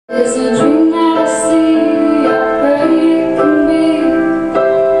It's a dream that I see, I pray it can be.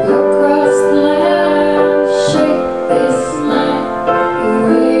 Across the land, shake this land,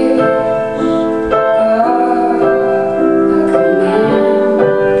 wish a command.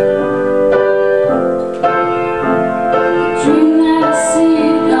 The dream that I see,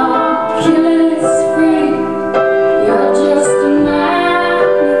 don't kill it, it's free. You're just a man,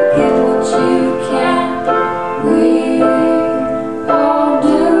 you get what you can. We all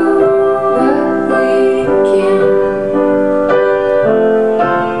do what we can,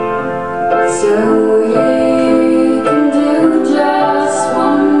 so we can do just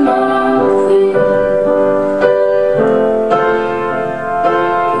one more thing.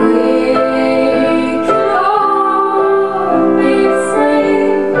 We can all be free.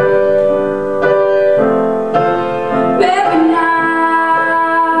 Baby, not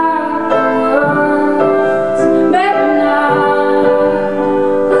the words, baby, not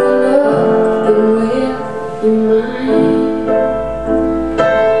the look that with your mind.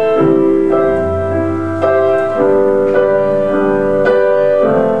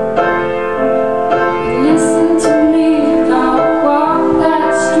 Listen to me, don't walk that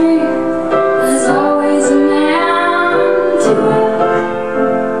street. There's always a man to it.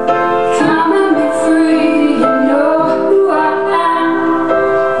 Come and be free, you know who I am.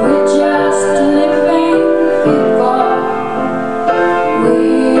 We're just living people. We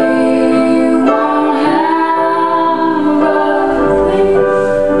won't have a thing,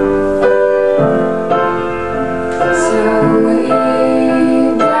 so we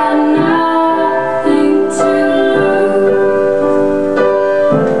got nothing to lose.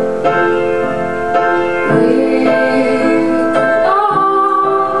 We could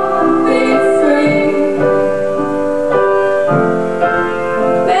all be free.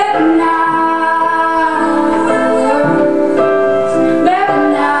 Baby, not the words, baby,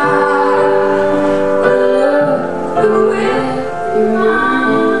 not the look that with your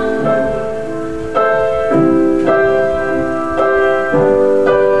mind.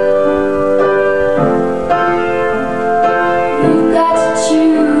 You've got to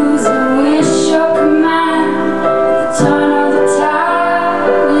choose a wish or command. The turn of the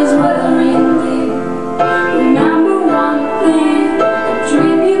tide is weathering deep. Remember one thing, a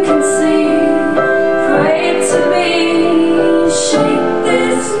dream you can see. Pray to be, shake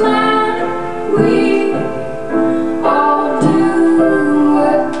this land. We all do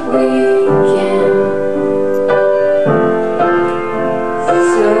what we can,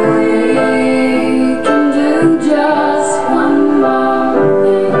 so we can do just one more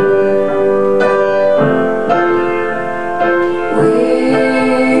thing. We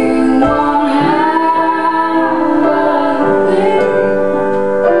won't have a thing,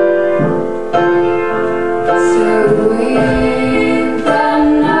 so we've got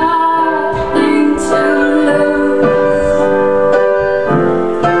nothing to lose.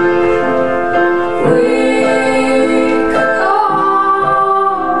 We could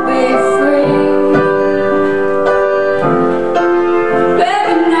all be free.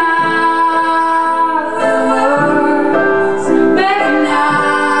 Baby, not the words, baby,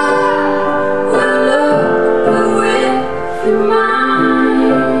 not the look that with your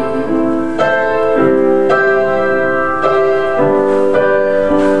mind.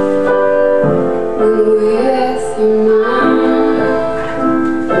 With your mind.